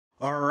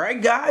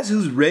Alright guys,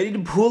 who's ready to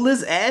pull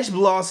this Ash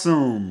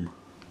Blossom?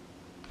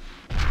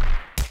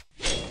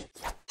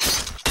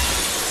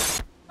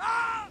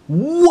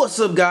 What's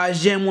up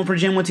guys, Jam1 for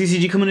Jam1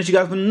 TCG coming at you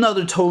guys with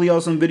another totally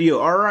awesome video.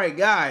 Alright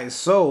guys,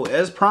 so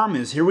as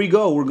promised, here we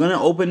go. We're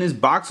gonna open this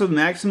box of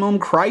Maximum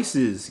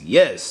Crisis.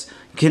 Yes,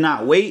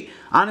 cannot wait.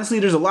 Honestly,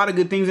 there's a lot of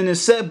good things in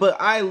this set, but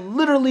I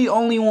literally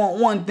only want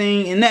one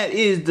thing, and that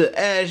is the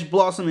Ash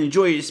Blossom and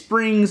Joyous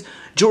Springs,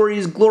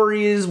 Joyous,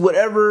 Glorious,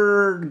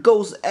 whatever,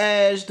 Ghost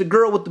Ash, the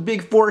girl with the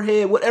big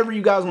forehead, whatever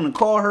you guys want to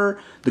call her,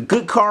 the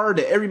good card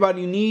that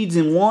everybody needs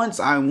and wants.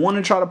 I want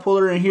to try to pull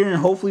her in here, and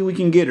hopefully we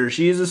can get her.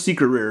 She is a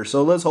secret rare,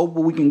 so let's hope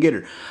we can get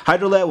her.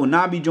 Hydrolab will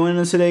not be joining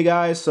us today,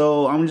 guys,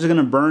 so I'm just going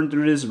to burn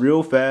through this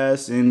real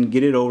fast and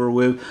get it over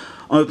with.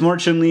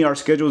 Unfortunately, our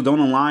schedules don't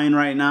align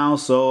right now,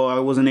 so I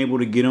wasn't able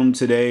to get them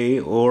today,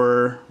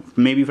 or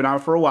maybe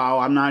not for a while.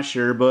 I'm not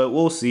sure, but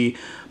we'll see.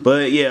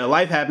 But yeah,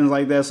 life happens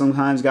like that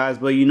sometimes, guys.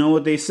 But you know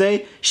what they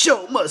say?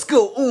 Show must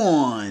go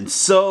on.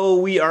 So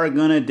we are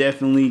gonna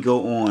definitely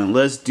go on.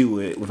 Let's do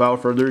it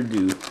without further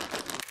ado.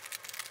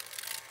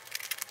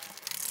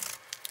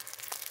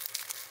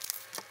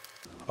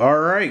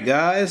 Alright,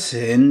 guys,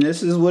 and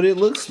this is what it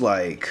looks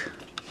like.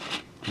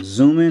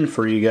 Zoom in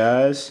for you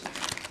guys.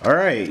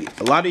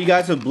 Alright, a lot of you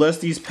guys have blessed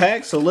these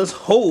packs, so let's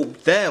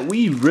hope that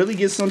we really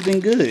get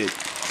something good.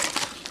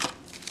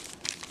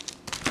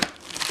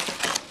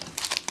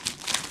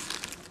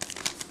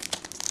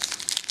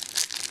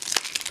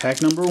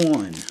 Pack number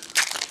 1.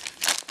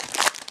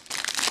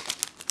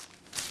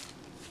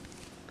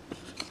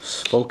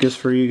 Let's focus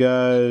for you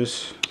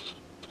guys.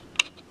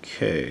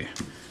 Okay,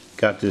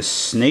 got this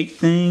snake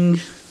thing.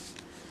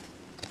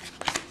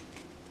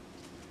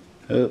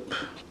 Oop,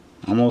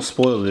 almost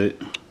spoiled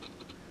it.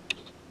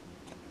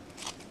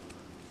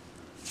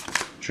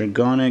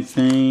 Dragonic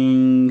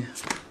thing,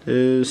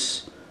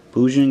 this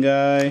Boujin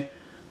guy,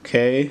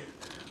 okay,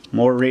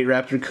 more Rate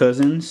Raptor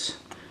cousins.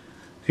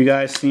 If you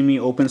guys see me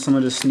open some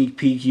of the sneak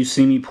peek, you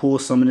see me pull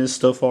some of this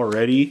stuff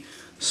already.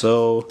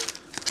 So,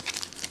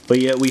 but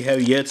yet we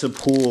have yet to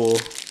pull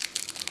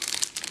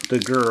the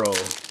girl.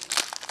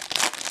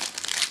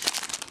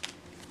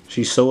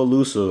 She's so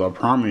elusive, I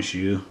promise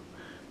you.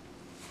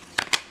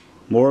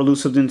 More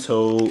elusive than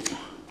Toad.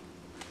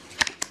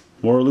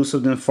 More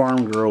elusive than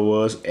Farm Girl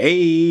was.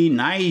 Hey,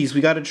 nice.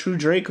 We got a true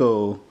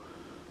Draco.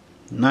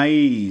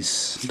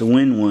 Nice. The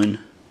win one.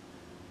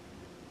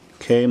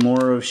 Okay,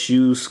 more of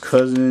Shu's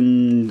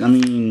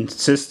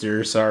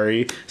sister.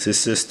 Sorry. It's his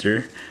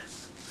sister.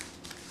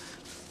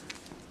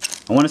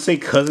 I want to say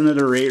cousin of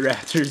the Rate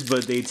Raptors,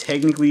 but they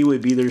technically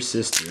would be their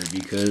sister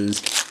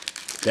because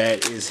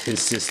that is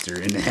his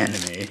sister in the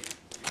anime.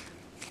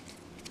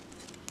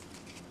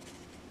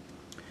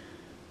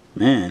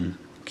 Man,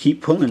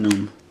 keep pulling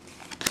them.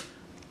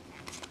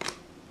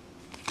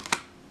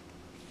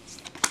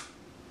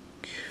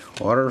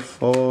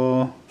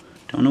 Waterfall,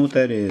 don't know what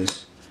that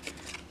is.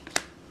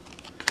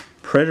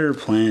 Predator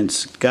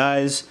plants,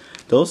 guys,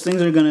 those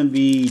things are gonna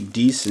be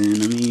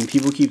decent. I mean,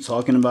 people keep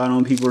talking about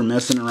them, people are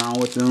messing around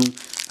with them.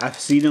 I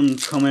see them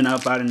coming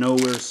up out of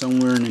nowhere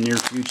somewhere in the near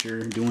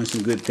future, doing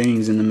some good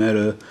things in the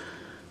meta.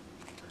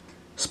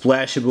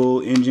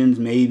 Splashable engines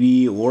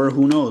maybe, or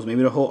who knows,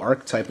 maybe the whole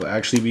archetype will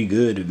actually be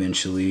good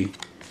eventually.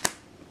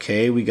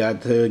 Okay, we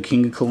got the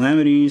King of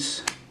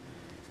Calamities.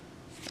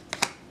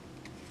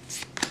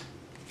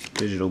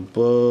 Digital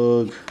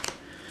Bug,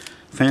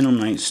 Phantom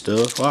Knight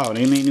stuff. Wow,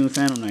 they made new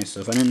Phantom Knight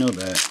stuff. I didn't know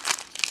that.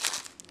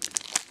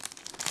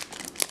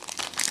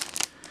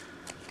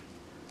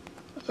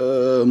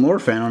 More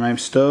Phantom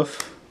Knight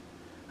stuff.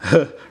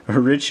 A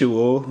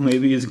Ritual,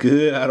 maybe it's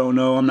good. I don't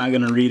know. I'm not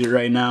gonna read it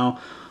right now.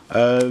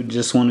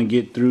 Just want to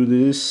get through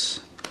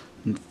this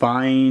and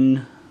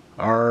find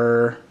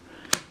our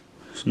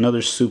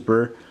another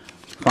super.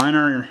 Find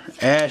our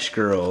Ash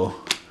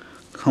girl.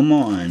 Come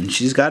on,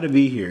 she's got to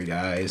be here,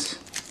 guys.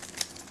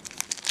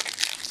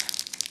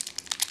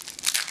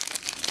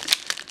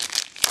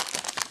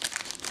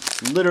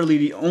 Literally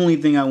the only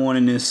thing I want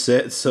in this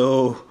set,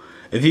 so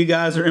if you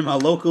guys are in my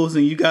locals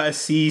and you guys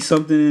see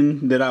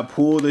something that I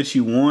pull that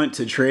you want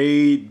to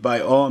trade, by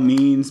all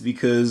means,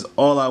 because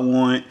all I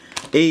want.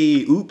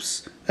 Hey,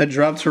 oops, I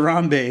dropped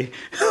Harambe.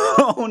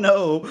 Oh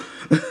no.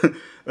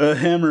 A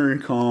Hammer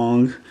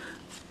Kong.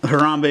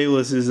 Harambe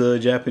was his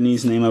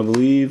Japanese name, I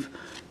believe.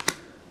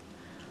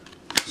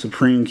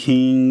 Supreme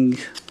King.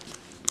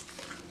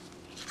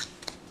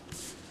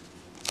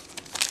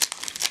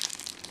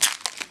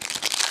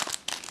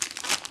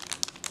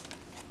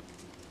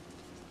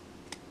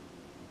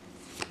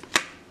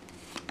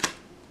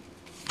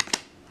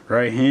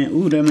 Right hand.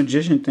 Ooh, that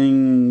magician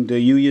thing the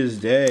Yugioh's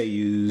dad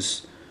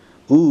used.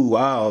 Ooh,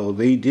 wow,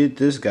 they did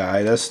this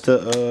guy. That's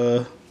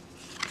the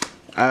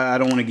I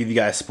don't want to give you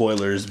guys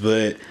spoilers,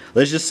 but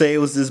let's just say it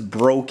was this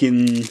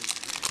broken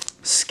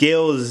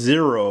scale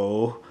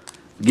 0.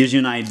 Gives you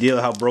an idea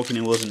of how broken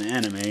it was in the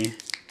anime.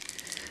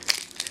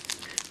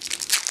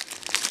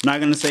 I'm not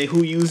gonna say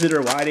who used it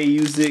or why they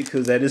used it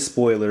because that is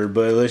spoiler,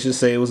 but let's just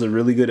say it was a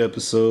really good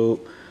episode.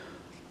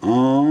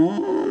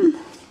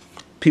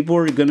 people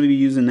are gonna be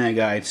using that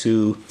guy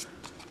too.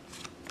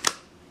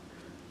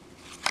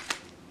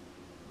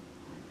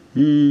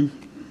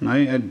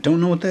 I don't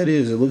know what that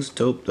is. It looks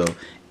dope though.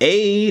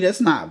 Hey,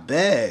 that's not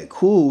bad.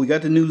 Cool. We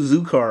got the new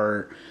Zoo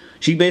card.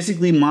 She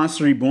basically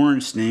Monster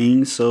Reborn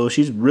Sting, so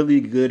she's really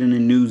good in the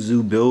new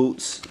Zoo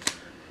builds.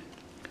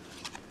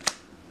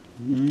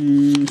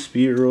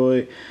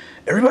 Spearoid.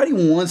 Everybody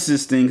wants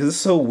this thing because it's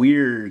so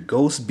weird.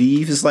 Ghost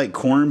beef. It's like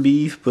corned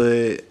beef,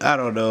 but I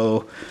don't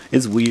know.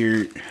 It's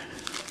weird.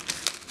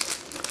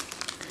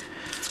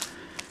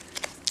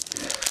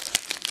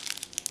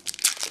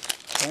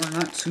 Or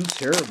not too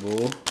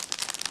terrible.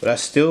 But I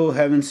still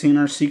haven't seen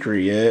our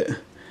secret yet.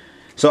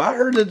 So I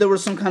heard that there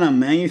was some kind of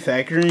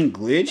manufacturing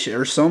glitch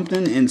or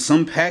something, and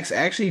some packs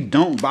actually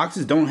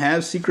boxes don't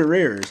have secret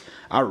rares.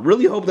 I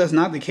really hope that's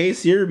not the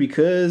case here,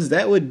 because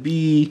that would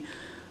be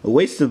a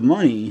waste of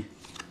money.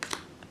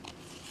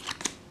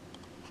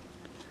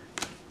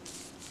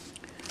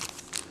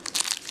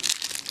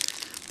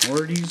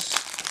 Or these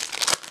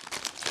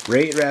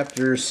Great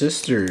Raptor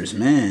sisters,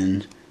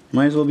 man.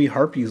 Might as well be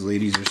Harpies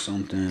ladies or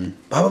something.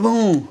 Baba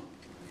boom!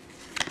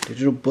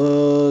 Digital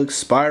Bug,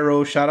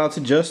 Spyro, shout out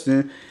to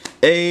Justin.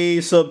 Hey,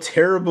 sub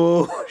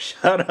terrible.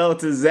 Shout out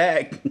to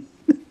Zach.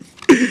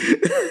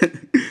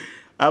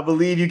 I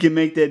believe you can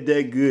make that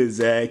deck good,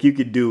 Zach. You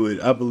can do it.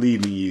 I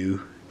believe in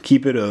you.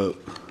 Keep it up.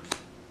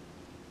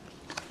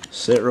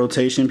 Set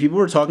rotation. People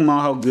were talking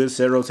about how good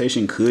set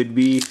rotation could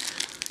be.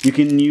 You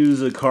can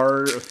use a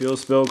field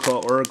spell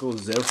called Oracle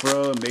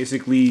Zephyr, and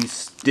basically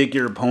stick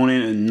your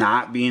opponent and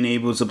not being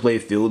able to play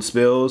field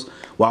spells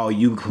while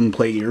you can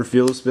play your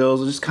field spells,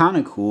 which is kind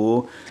of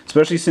cool.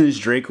 Especially since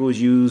Draco's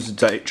used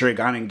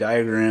Dragonic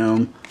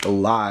diagram a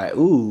lot.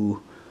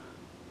 Ooh,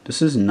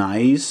 this is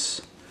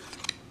nice.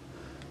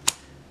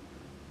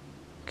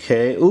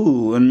 Okay,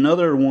 ooh,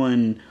 another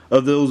one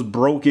of those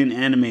broken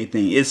anime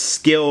thing. It's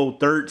scale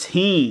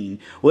 13,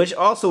 which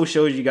also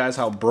shows you guys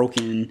how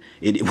broken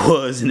it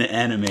was in the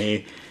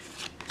anime.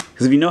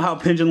 Because if you know how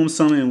Pendulum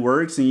Summon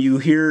works and you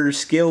hear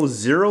scale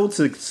 0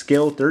 to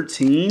scale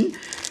 13,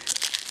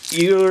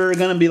 you're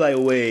gonna be like,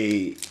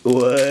 wait,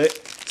 what?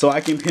 So I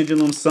can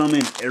Pendulum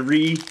Summon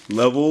every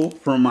level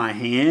from my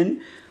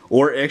hand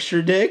or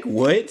extra deck?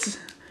 What?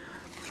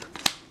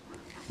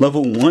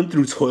 Level 1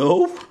 through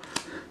 12?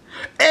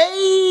 Hey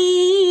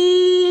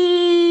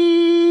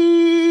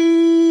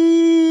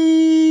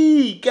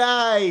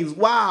guys,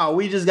 wow,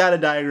 we just got a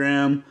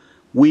diagram.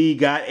 We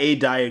got a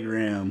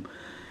diagram.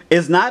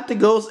 It's not the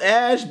Ghost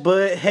Ash,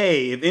 but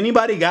hey, if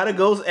anybody got a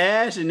Ghost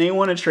Ash and they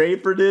want to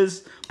trade for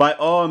this, by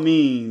all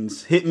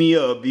means, hit me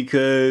up,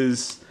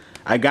 because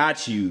I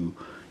got you.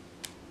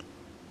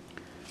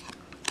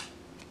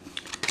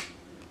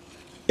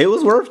 It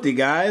was worth it,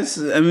 guys.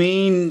 I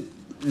mean,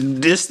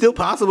 it's still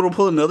possible to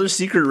pull another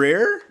secret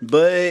rare,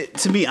 but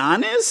to be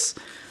honest,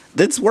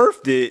 that's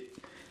worth it.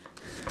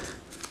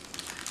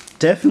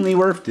 Definitely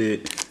worth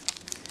it.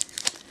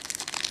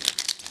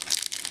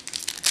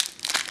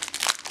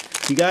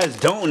 If you guys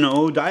don't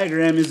know,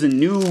 Diagram is a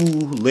new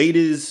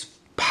latest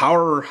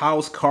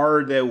powerhouse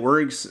card that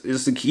works.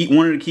 It's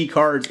one of the key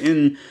cards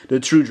in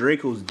the True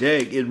Draco's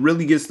deck. It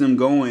really gets them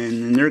going,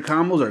 and their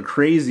combos are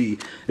crazy.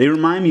 They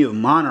remind me of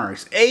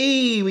Monarchs.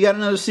 Hey, we got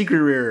another secret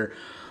rare.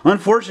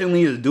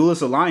 Unfortunately, it's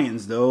Duelist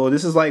Alliance, though.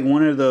 This is like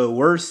one of the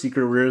worst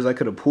secret rares I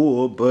could have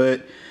pulled,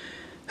 but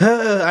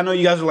I know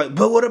you guys are like,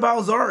 but what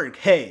about Zark?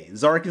 Hey,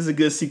 Zark is a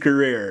good secret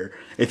rare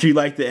if you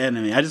like the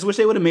anime. I just wish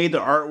they would have made the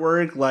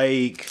artwork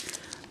like,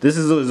 this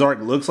is what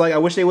Zark looks like. I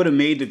wish they would have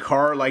made the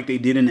card like they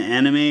did in the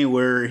anime,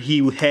 where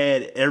he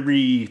had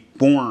every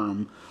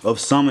form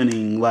of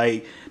summoning.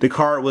 Like, the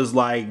card was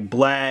like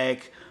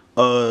black,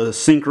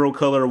 synchro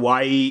color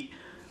white,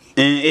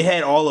 and it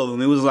had all of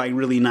them. It was like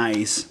really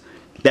nice.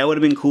 That would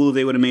have been cool if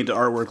they would have made the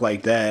artwork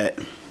like that.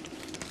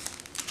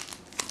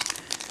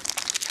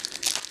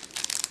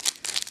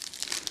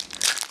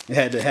 It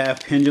had to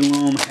have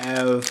Pendulum,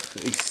 have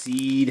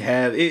Exceed,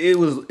 have it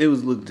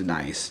was looked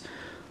nice.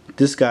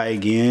 This guy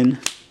again.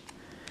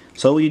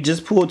 So we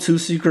just pulled 2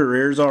 secret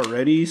rares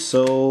already,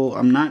 so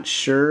I'm not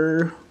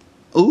sure.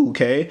 Ooh,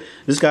 okay.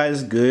 This guy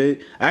is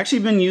good. I actually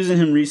been using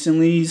him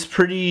recently. He's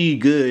pretty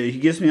good. He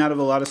gets me out of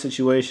a lot of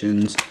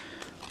situations.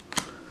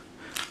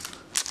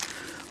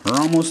 We're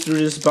almost through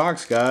this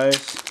box,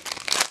 guys.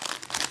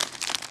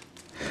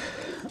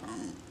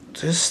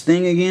 This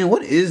thing again.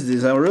 What is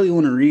this? I really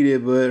want to read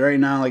it, but right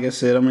now, like I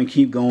said, I'm going to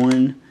keep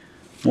going.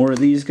 More of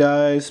these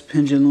guys.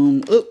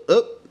 Pendulum.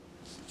 Up.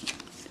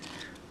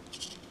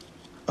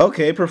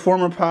 Okay,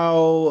 Performer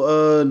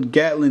Pow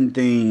Gatlin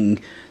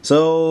thing.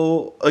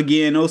 So,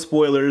 again, no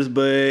spoilers,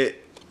 but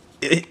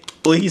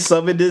when he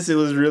summoned this, it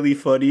was really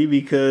funny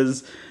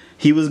because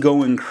he was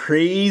going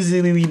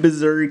crazily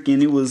berserk,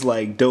 and it was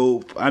like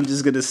dope. I'm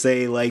just gonna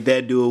say, like,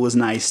 that duel was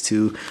nice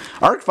too.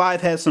 Arc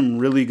 5 had some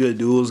really good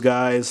duels,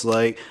 guys.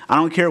 Like, I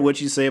don't care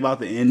what you say about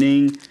the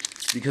ending,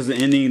 because the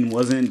ending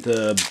wasn't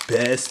the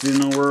best in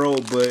the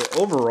world, but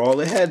overall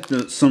it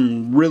had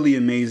some really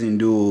amazing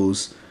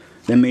duels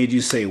that made you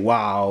say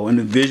wow, and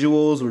the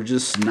visuals were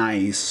just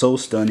nice, so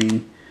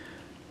stunning.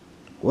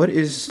 What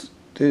is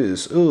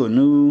this? Ooh, a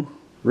new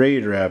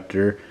Raid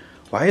Raptor.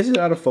 Why is it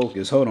out of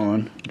focus? Hold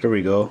on. There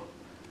we go.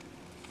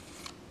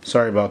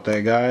 Sorry about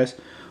that, guys.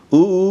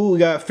 Ooh, we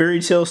got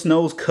Fairy Tail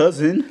Snow's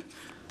cousin.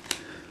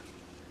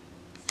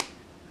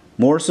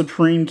 More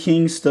Supreme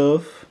King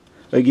stuff.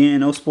 Again,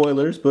 no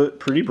spoilers, but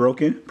pretty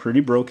broken. Pretty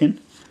broken.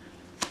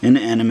 In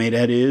the anime,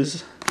 that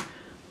is.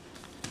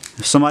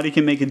 If somebody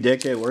can make a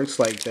deck that works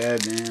like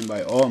that, then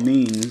by all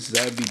means,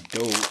 that'd be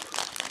dope.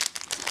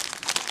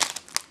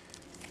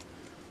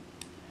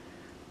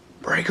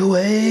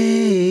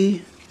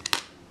 Breakaway!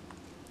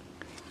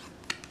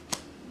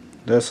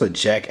 That's a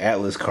Jack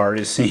Atlas card,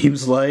 it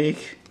seems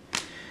like.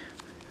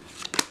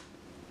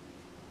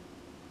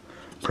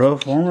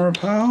 Performer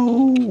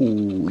Pow!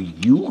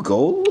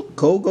 Yugioh?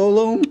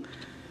 Go-Golem?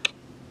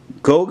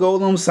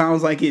 Go-Golem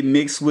sounds like it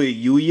mixed with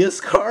Yugioh's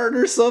card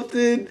or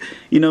something.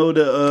 You know,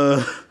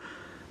 the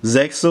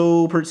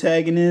Zexo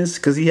protagonist?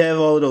 Because he have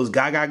all of those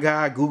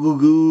ga-ga-ga,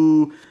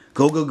 goo-goo-goo,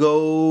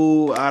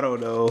 go-go-go, I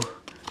don't know.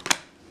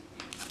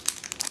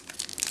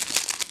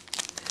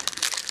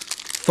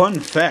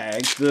 Fun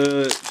fact,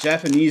 the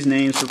Japanese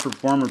names for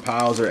Performer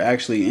Pals are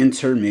actually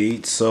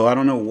intermates, so I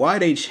don't know why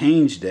they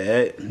changed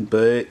that,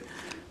 but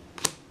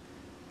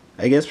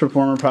I guess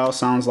Performer Pal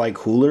sounds like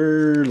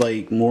cooler,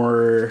 like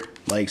more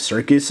like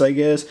circus, I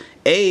guess.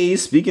 Hey,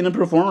 speaking of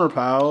Performer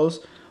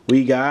Pals,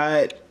 we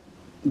got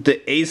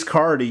the ace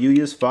card of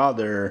Yugi's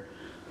father,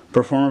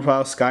 Performer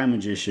Pal Sky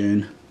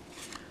Magician.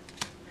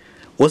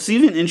 What's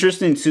even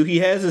interesting too, he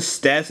has the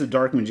stats of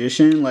Dark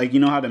Magician. Like, you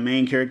know how the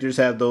main characters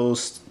have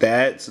those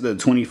stats, the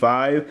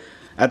 25?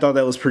 I thought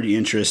that was pretty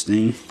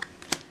interesting.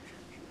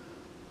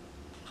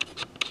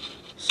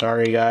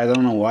 Sorry guys, I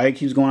don't know why it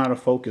keeps going out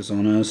of focus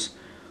on us.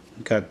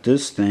 Got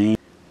this thing.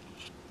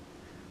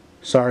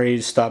 Sorry,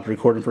 stopped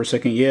recording for a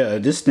second. Yeah,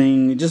 this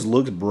thing, it just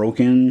looks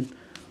broken.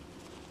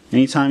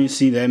 Anytime you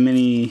see that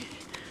many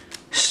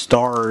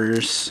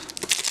stars.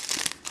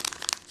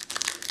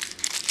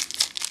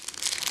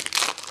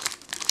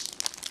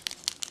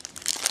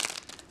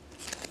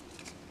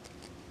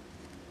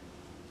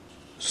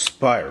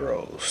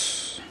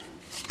 Spyros.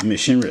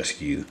 Mission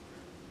Rescue.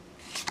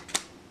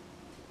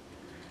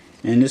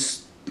 And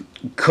this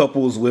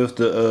couples with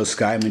the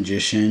Sky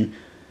Magician.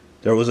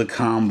 There was a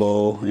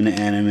combo in the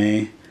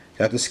anime.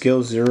 Got the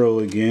scale 0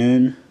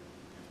 again.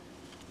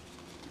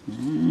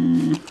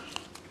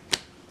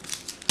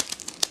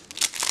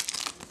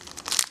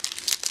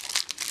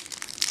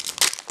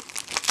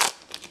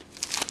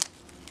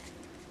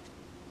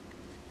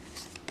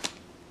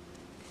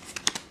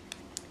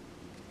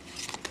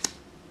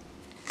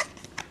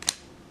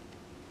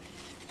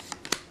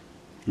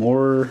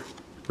 More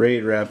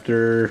Raid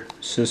Raptor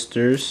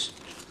sisters.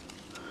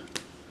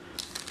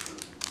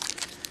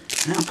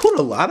 Man, I put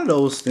a lot of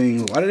those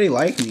things. Why do they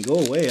like me? Go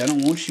away. I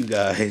don't want you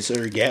guys.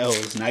 Or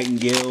gals,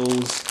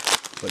 nightingales,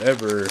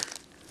 whatever.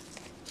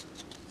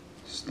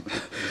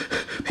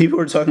 People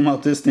were talking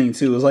about this thing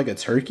too. It was like a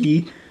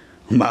turkey.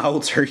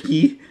 Mild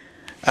turkey.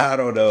 I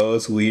don't know.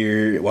 It's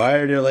weird. Why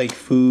are there like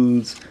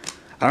foods?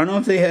 I don't know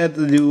if they had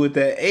to do with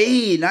that.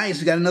 Hey, nice.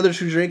 We got another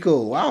true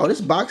Draco. Wow,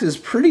 this box is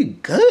pretty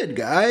good,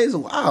 guys.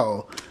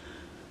 Wow.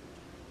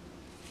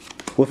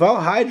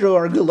 Without Hydro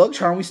or Good Luck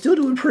Charm, we still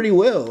doing pretty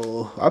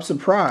well. I'm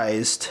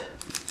surprised.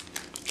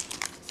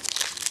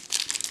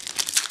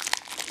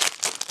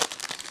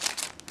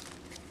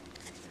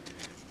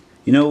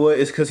 You know what?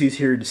 It's because he's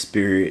here in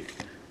spirit.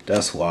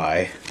 That's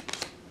why.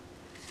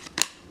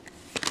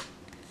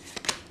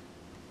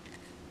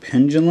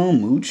 Pendulum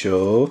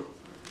Mucho.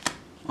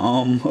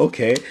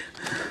 Okay.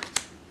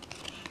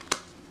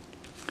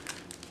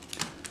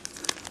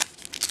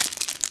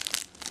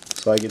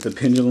 So I get the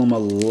pendulum a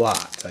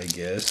lot, I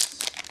guess.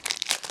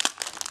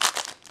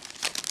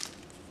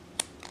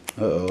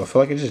 Uh-oh, I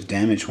feel like I just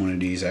damaged one of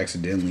these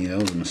accidentally.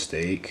 That was a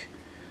mistake.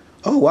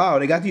 Oh, wow,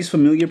 they got these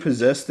familiar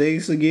possessed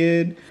things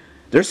again.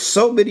 There's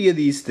so many of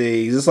these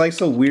things. It's like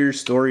some weird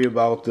story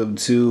about them,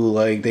 too.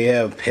 Like, they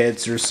have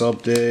pets or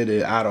something.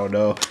 And I don't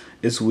know.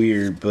 It's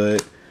weird,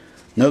 but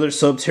another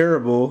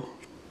sub-terrible.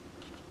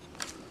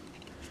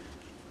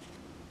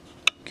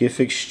 Gift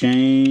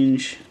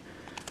exchange.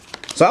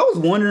 So I was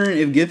wondering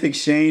if gift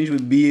exchange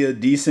would be a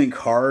decent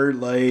card.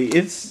 Like,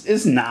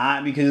 it's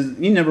not, because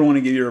you never want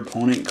to give your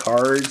opponent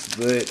cards,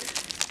 but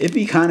it'd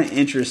be kind of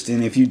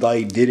interesting if you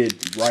like did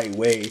it right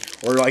way,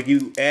 or like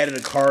you added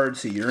a card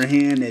to your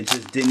hand that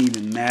just didn't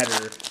even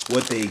matter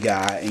what they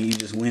got and you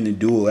just win a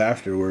duel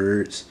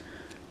afterwards.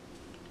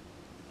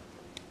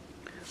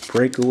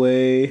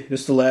 Breakaway.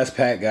 This is the last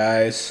pack,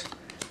 guys.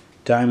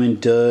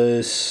 Diamond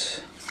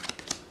Dust.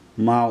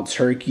 Mild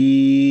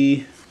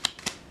Turkey.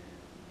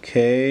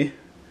 Okay.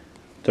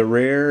 The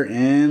rare,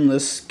 and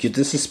let's get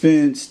the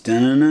suspense. Hey,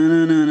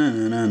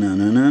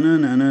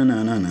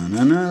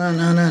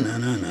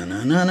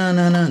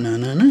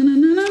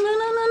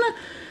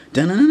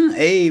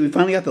 we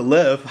finally got the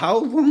left. How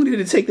long did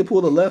it take to pull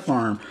the left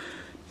arm?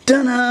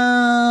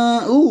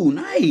 Ooh,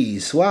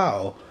 nice.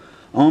 Wow.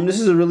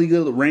 This is a really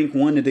good rank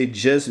 1 that they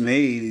just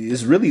made.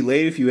 It's really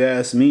late if you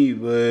ask me,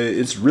 but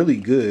it's really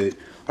good.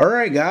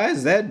 Alright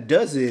guys, that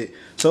does it.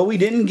 So we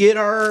didn't get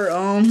our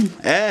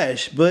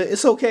Ash, but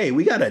it's okay.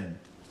 We got a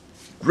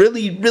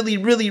really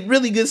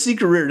good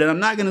secret rare that I'm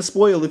not going to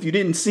spoil if you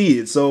didn't see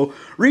it. So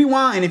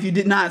rewind if you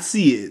did not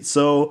see it.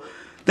 So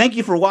thank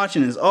you for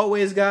watching as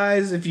always,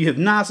 guys. If you have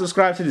not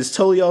subscribed to this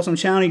totally awesome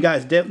channel, you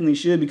guys definitely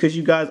should, because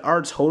you guys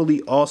are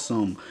totally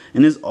awesome.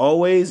 And as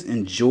always,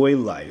 enjoy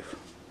life.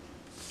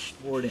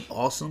 More than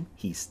awesome,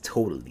 he's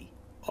totally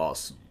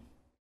awesome.